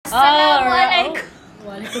Assalamualaikum.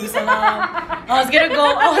 Waalaikumsalam. I was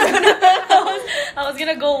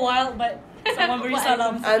gonna go wild, but someone beri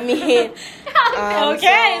salam. Amin.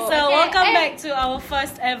 Okay, so welcome back to our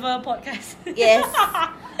first ever podcast. Yes.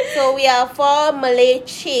 So we are 4 Malay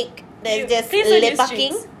chick that's just Please don't use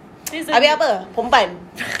lepaking. chicks. Please don't Habis use- apa? Perempuan.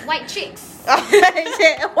 White chicks.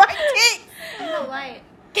 White chick. I'm not white.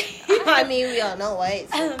 I mean, we are not white.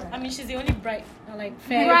 So. I mean, she's the only bright, like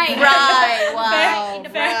fair, Bright. Right. Wow.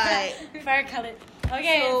 fair, Right. fair colored.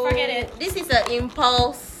 Okay, So, forget it. This is an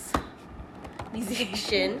impulse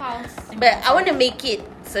decision. Impulse. But I want to make it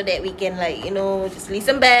so that we can just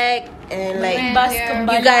listen back and Bas Yeah.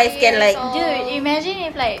 kembali. you guys can Dude, imagine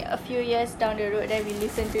if like a few years down the road then we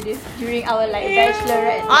listen to this during our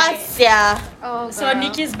bachelorette. Asia. Oh, So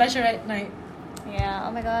Nikki's bachelorette night. Yeah.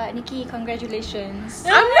 Oh my god, Nikki, congratulations.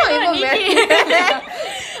 I'm not even Nikki. married.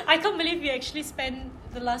 I can't believe we actually spent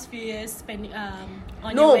the last few years spending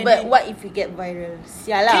on No, your but wedding. what if we get viral?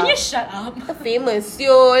 Sialah. Can you shut up? Famous,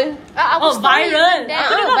 Yul. Oh, viral.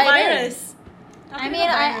 That. What about virus. virus? I mean,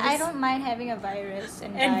 I don't mind having a virus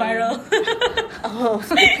and And dying. viral. Oh,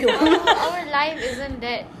 Scorpio. Our life isn't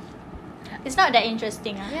that. It's not that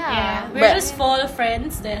interesting. Yeah. We're But- just 4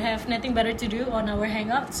 friends that have nothing better to do on our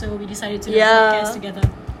hangout, so we decided to do a Yeah. podcast together.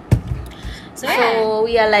 So, So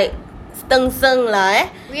we are like steng-seng lah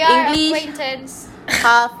We are English, acquaintance.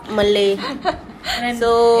 half Malay. and then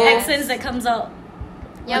So- accents that comes out.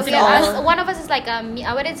 Yeah, What's we it are. called? One of us is like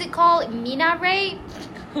what is it called? Mina Ray.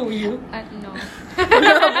 Who are you? No.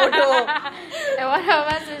 Bodoh. And one of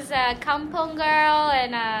us is a kampong girl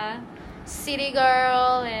and a city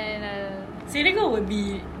girl and a. Sirigo would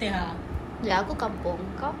be Teha. Ya, aku kampung.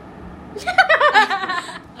 Kau?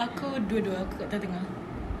 Aku dua-dua, aku kat tengah.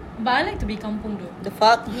 But I like to be kampung though. The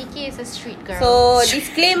fuck. Nikki is a street girl. So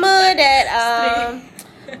disclaimer that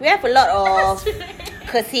we have a lot of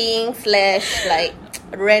cursing / like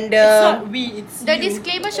It's random. not we, it's the you.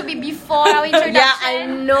 disclaimer should be before our introduction. Yeah, I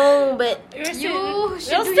know, but We're You still,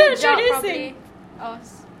 should we're do still your job introducing. properly. Oh,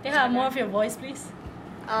 Teha, more of your voice, please.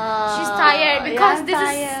 she's tired because yeah, this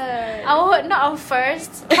tired. is not our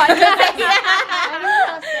first podcast.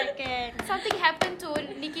 Second. Something happened to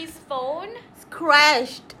Nikki's phone. it's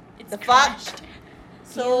crashed. It's The fuck? crashed.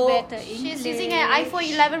 So better She's using an iPhone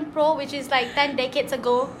 11 Pro, which is like 10 decades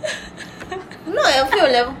ago. no, I feel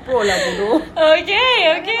 11 Pro lah bodoh.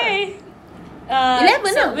 Okay.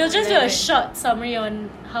 11 so lah. we'll just do a 11. short summary on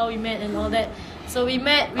how we met and all that. So we've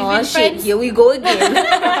Oh been shit, friends. here we go again.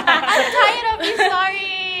 I'm tired of this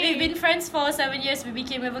story. We've been friends for 7 years. We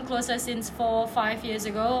became even closer since 4-5 years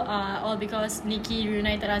ago. All because Nikki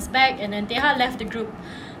reunited us back, and then Teha left the group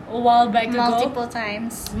a while back Multiple ago.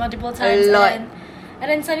 times. Multiple times. lot. And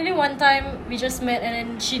then suddenly one time we just met, and then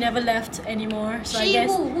she never left anymore. So I She guess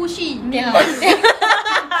who she? Teha.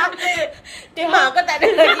 Mak kau tak ada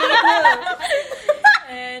lagi ke?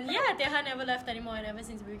 And yeah, Teha never left anymore, and ever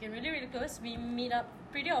since we became really, really close. We meet up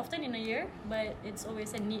pretty often in a year, but it's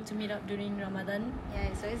always a need to meet up during Ramadan.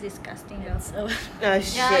 Yeah, it's always disgusting though. So Oh Yeah,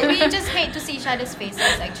 shit. we just hate to see each other's faces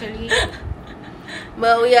actually.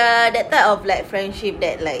 But we are that type of like friendship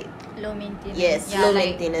that like Low maintenance. yes, Yeah, low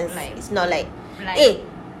like- maintenance. like- It's not like like-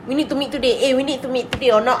 we need to meet today. We need to meet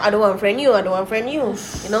today or not. I don't want to friend you. I don't want to friend you.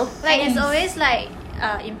 You know? Like it's always like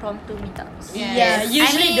impromptu meetups. yeah, Yes.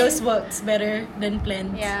 usually I mean- those works better than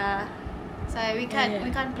plans. Yeah. So we can't Yeah. we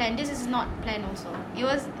can't plan. This is not planned also. It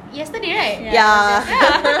was yesterday, right? Yeah.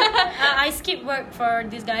 I skip work for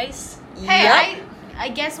these guys. Hey, Yup. I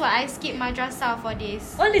guess what? I skipped madrasah for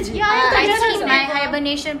this. Oh, legit? Yeah, I I skipped took my my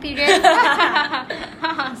hibernation period.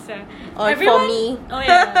 So, Or Everyone- for me. Oh,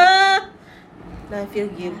 yeah. Now I feel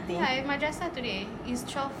guilty. yeah, madrasah today is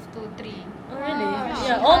 12 to 3. Oh, really? Oh,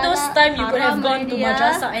 Yeah, all those time you could have haram gone to already, ah.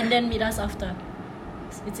 madrasah and then meet us after.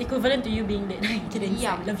 It's equivalent to you being late. Kidding.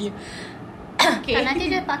 Yeah. Love you. Okay. Ah, nanti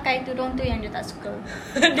dia pakai tudung tu yang dia tak suka.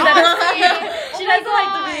 Dia dah She doesn't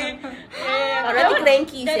like to be. Yeah. Oh, nanti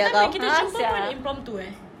cranky That sia time kau. when kita Ah, jumpa sia. pun impromptu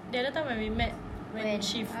The other time when we met, when When?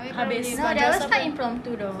 she we habis No, that was madrasah not pun-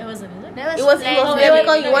 impromptu though. It wasn't, is it? That was It was planned. impromptu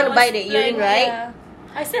because you Like, want to it buy was the earring, planned, right?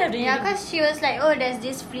 yeah. I still have the Yeah, earring. cause she was like, oh, there's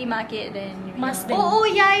this flea market, then Must you know. be. Oh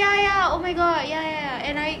yeah. Oh my god, yeah.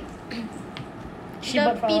 And I She the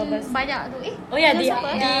bought for all pin of us. banyak tu. Oh yeah, the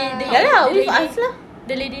siapa? Yeah lah, the with lady- us lah.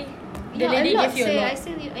 The lady, the Yeah, lady a lot gave you a say, lot. I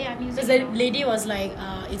still I'm using Because the now. lady was like,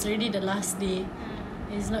 it's already the last day.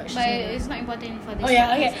 It's not. she's But not- it's not important for this. Oh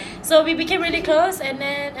yeah, okay. podcast. So we became really close, and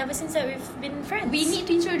then ever since that we've been friends. We need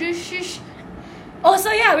to introduce Shush. Oh,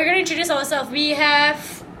 so yeah, we're gonna introduce ourselves. We have.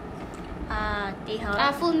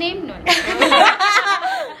 Teha. Full name no.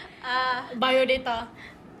 Biodata.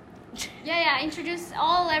 Yeah. Introduce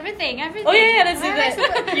everything. Oh yeah, let's do that.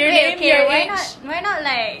 Your name, your age, Why not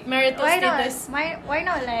like marital why status. why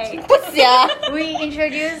not like What's ya? we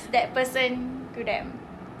introduce that person to them?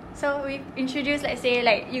 So we introduce, let's say,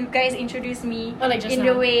 like you guys introduce me Oh, like just in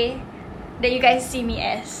now. the way that you guys see me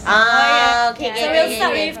as. Okay. So we'll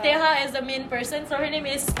start with Teha as the main person. So her name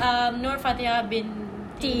is Nur Fatiha bin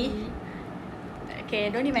T. Okay,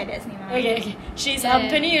 don't need my dad's name. Okay. She's Yeah.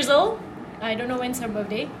 20 years old. I don't know when's her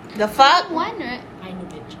birthday. The fuck? One, right? I know,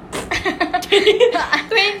 bitch.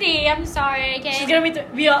 20. I'm sorry. Okay. She's gonna be.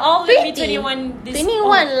 We are all gonna be 20? 21 this.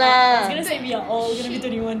 21 I lah. was gonna say we are all gonna be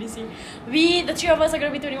 21 this year. The three of us are gonna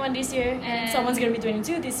be 21 this year, and someone's gonna be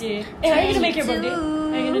 22 this year. Hey, how are you gonna make your birthday? How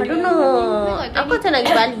are you gonna I do don't it? know. my God, Aku macam nak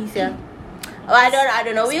pergi Bali sia. Oh, I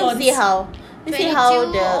don't know. We'll see how. We'll see how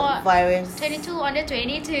 22 the or- virus. 22 under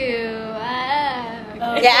 22.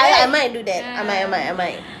 Yeah, I might do that. I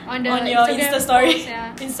might. On On your Instagram Insta story, post,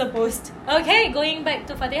 yeah. Insta post. Okay, going back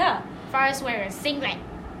to Fatiha. First wear a singlet.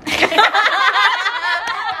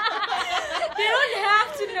 They don't have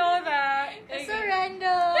to know that. It's so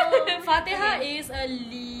random. Fatiha is a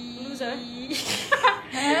loser.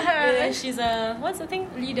 She's a what's the thing?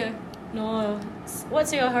 Leader. No.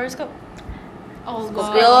 What's your horoscope? Oh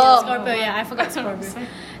Scorpio. Scorpio. Yeah, I forgot Scorpio.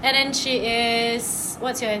 And then she is.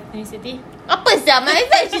 What's your ethnicity? Apa sia? My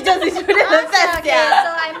side she just introduced herself Okay, sia. so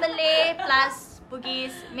I'm Malay plus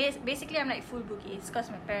Bugis. Basically, I'm like full Bugis because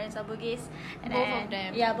my parents are Bugis. And Both then- of them.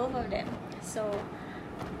 Yeah, both of them.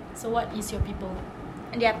 So what is your people?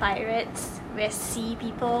 They are pirates. We're sea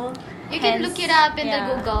people. You can look it up in the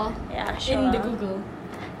Google. Yeah, sure. In the Google.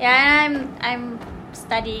 Yeah, and I'm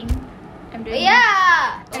studying. I'm doing.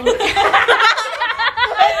 Yeah.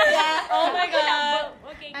 Oh my god.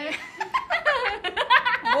 Okay.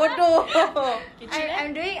 Bodoh.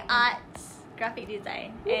 I'm doing arts, graphic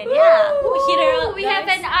design, and yeah. Hit her up, We have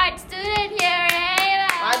guys. an art student here,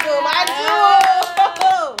 right? Maju.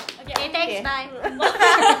 Okay, thanks. Okay. Bye.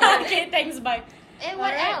 Okay, thanks. Bye. And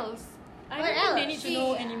what Alright. else? I What don't think they else? need to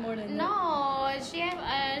know any more than that. No, she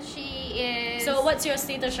is. So what's your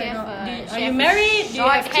status she right have now? a- Are she you have married? Do you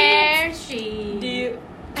short have hair. kids? She. Do you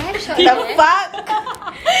I have short The hair. fuck?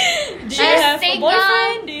 do you She's have a single.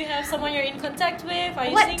 boyfriend? Do you have someone you're in contact with? Are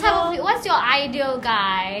you What single? type of? What's your ideal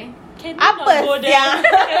guy? Can we Apa not go there? sia?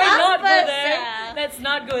 Can we not go Apa there? sia? Let's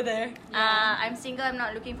not go there. I'm single. I'm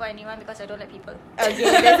not looking for anyone because I don't like people. Okay,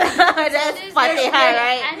 that's This is Fatiha, very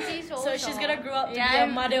right? Antisocial. So she's gonna grow up to be Yeah, a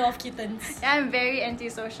mother of kittens. Yeah, I'm very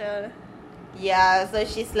antisocial. Yeah, so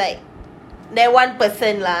she's like that one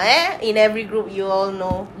person lah, in every group you all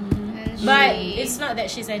know. And But she- it's not that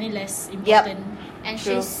she's any less important. and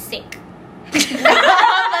True. she's sick.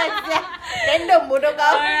 Random bodoh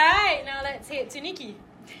kau. Alright, now let's head to Nikki.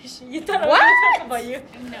 You thought I was What? gonna talk about you.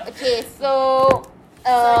 No. Okay, so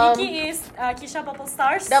So Nikki is Kisha Purple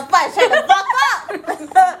Stars. dapat shut the fuck up.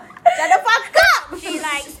 Shut the fuck up. She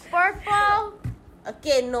likes purple.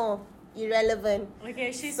 Okay, no, irrelevant. Okay,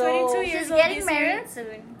 she's So- 22 She's years old getting this year married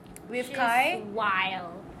soon. with She's Kai.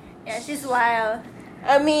 wild. Yeah, she's wild.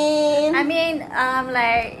 I mean,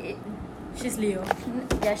 Like, She's Leo.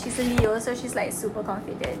 yeah, she's a Leo, so she's like super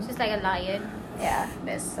confident. She's like a lion. Yeah,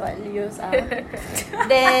 that's what Leos are.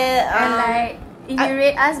 there. And like, if you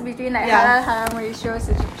rate us between like Yeah. halal haram ratios,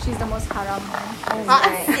 she's the most haram one.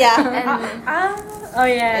 Yeah. And Oh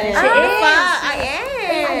yeah. She is. I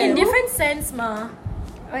am. In different sense, ma.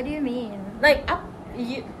 what do you mean? Like,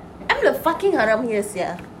 I'm the fucking haram here,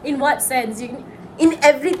 sia. in what sense? You, In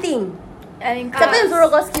everything. I mean, Siapa yang suruh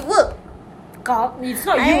kau skip work? it's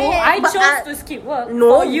not you. I But chose to skip work.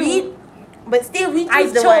 No, for you. but still we I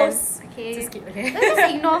choose the one. chose to Okay. skip. Okay. Let's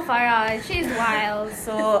just ignore Farah. She's wild.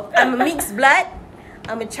 So I'm a mixed blood.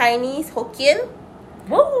 I'm a Chinese Hokkien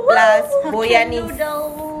Woo, woo. plus Boyanese.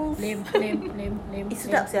 noodles. Lame.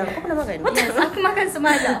 Sedap sia. Kau pernah makan? Aku makan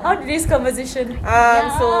semua. How did this conversation?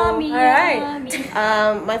 So Alright.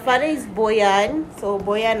 my father is Boyan. So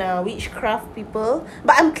Boyan are witchcraft people.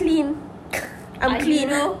 But I'm clean. I'm clean.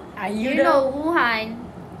 Are You know Wuhan.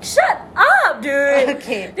 Shut up, dude.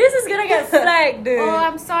 Okay. This is gonna get flagged, dude. Oh,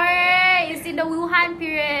 I'm sorry. It's in the Wuhan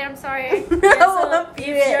period. I'm sorry. No, If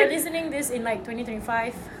you're period. listening this in like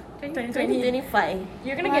 2025, 2020, 2025.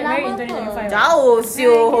 you're gonna get married in 2025. Jauh You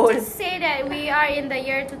siul. just say that we are in the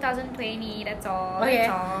year 2020. That's all. Okay. That's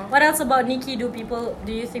all. What else about Nikki do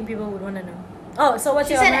you think people would want to know? Oh, so what's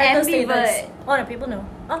She's your an marital ambivert. status? Oh, no, people know.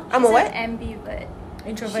 Oh, I'm a what? Ambivert.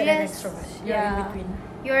 introvert She and has- extrovert. You're yeah. in between.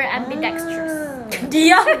 You're ambidextrous.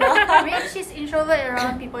 Diam. I mean, she's introvert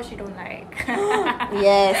around people she don't like.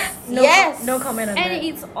 Yes. No, yes. no comment on And that.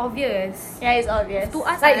 it's obvious. Yeah, it's obvious. To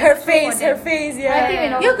us, Like I'm her sure face, for them. yeah. I think we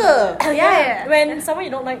know. You ke? Yeah. When someone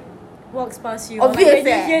you don't like walks past you. Obvious, Or like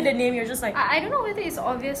when you eh? hear the name, you're just like. I don't know whether it's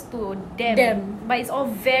obvious to them, Them. but it's all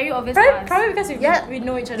very obvious to us. Probably because Yeah. we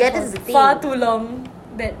know each other Yeah, for that's the thing. far too long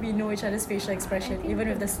that we know each other's facial expression, even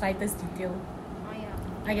with the slightest detail. Oh, yeah.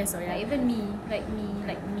 I guess so, yeah. Like even me, like me.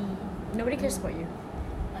 Nobody cares about you.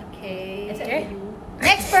 Okay. It's okay.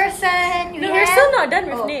 Next person. No, we're still not done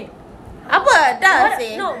with Nick. Apa? Dah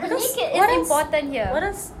sih. No, because Nick what is else- important here. What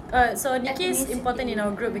else? So Nikki is Ethnicity. important in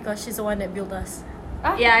our group because she's the one that built us.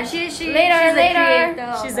 Ah? Yeah, she Later, she's later. the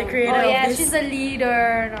creator. She's of the it. creator Oh of yeah, this. she's a leader.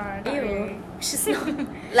 No, not Ew. really. She's not.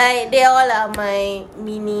 Like they all are my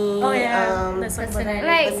mini Oh yeah, let's talk about that.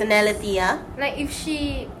 Like- personality, ah. Like if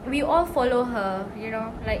we all follow her, you know.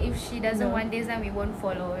 Like if she doesn't No. want this, then we won't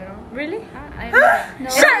follow, you know. Really? I don't know. No.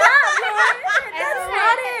 Shut up! That's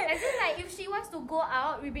not it. As in like if she wants to go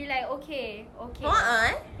out, we'd be like okay.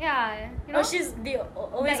 Yeah, you know. Oh, she's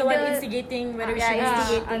always Like the one the- instigating whether we yeah, should yeah,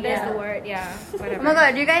 instigate. that's the word. Yeah, whatever. Oh my god,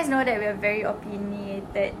 do you guys know that we're very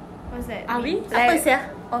opinionated? What's that? Are we? Apa sia?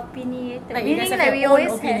 Opinionated. Like you guys Meaning have like we your own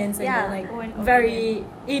always opinions have, and yeah. you're like own very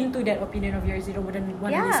into that opinion of yours. You don't wouldn't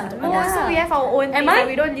want to listen to Oh, others. so we have our own Am thing, I? but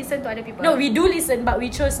we don't listen to other people. No, we do listen, but we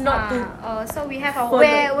chose not to. So we have our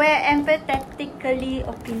Follow. We're empathetically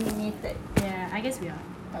opinionated. Yeah, I guess we are.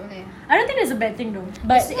 Okay. I don't think it's a bad thing though.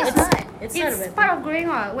 But It's it's not. it's It's not a bad part thing. of growing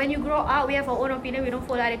up. When you grow up, we have our own opinion. We don't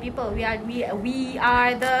follow other people. We are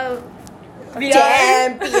the We are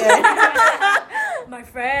Champion. my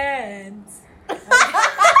friends.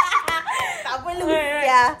 Tak perlu Alright,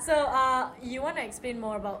 sia. So, you want to explain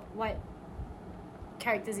more about what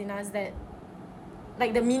characters in us that,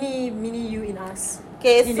 like the mini you in us?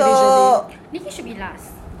 Okay, so Individually. Nikki should be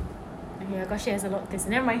last. Yeah, because she has a lot of this.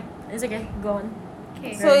 Never mind. It's okay. Go on.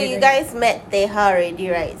 Okay. so you guys met Teha already,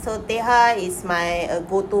 right? So Teha is my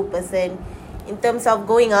go-to person in terms of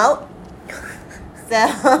going out. So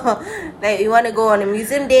like we want to go on a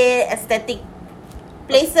museum day, aesthetic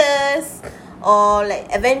places, or like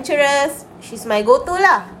adventurous. She's my go-to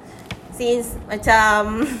lah. Since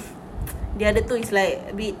macam the other two is like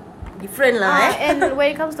a bit different lah. And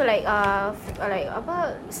when it comes to like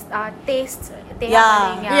apa taste, Teha Yeah.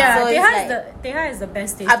 paling, Yeah, So it's like Teha is the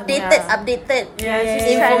best taste. Updated Yeah,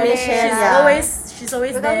 she's information. She's Yeah. she's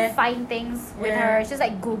always we there. don't find things with Yeah. her. It's just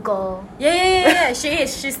like Google. Yeah. She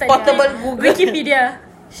is. She's like Portable Google. Wikipedia.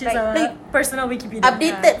 She's Like- a like personal Wikipedia.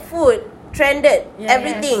 Updated food, trended, Yeah.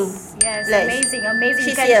 everything. Yes, Like, amazing. You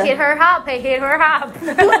she's can here. hit her up. Hit her up.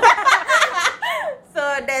 So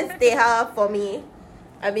that's Teha for me.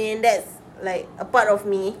 I mean that's like a part of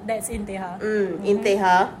me. That's in Teha. In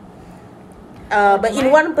Teha. But in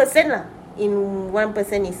one person lah. In one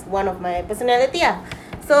person is one of my personality lah.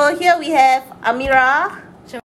 So here we have Amira.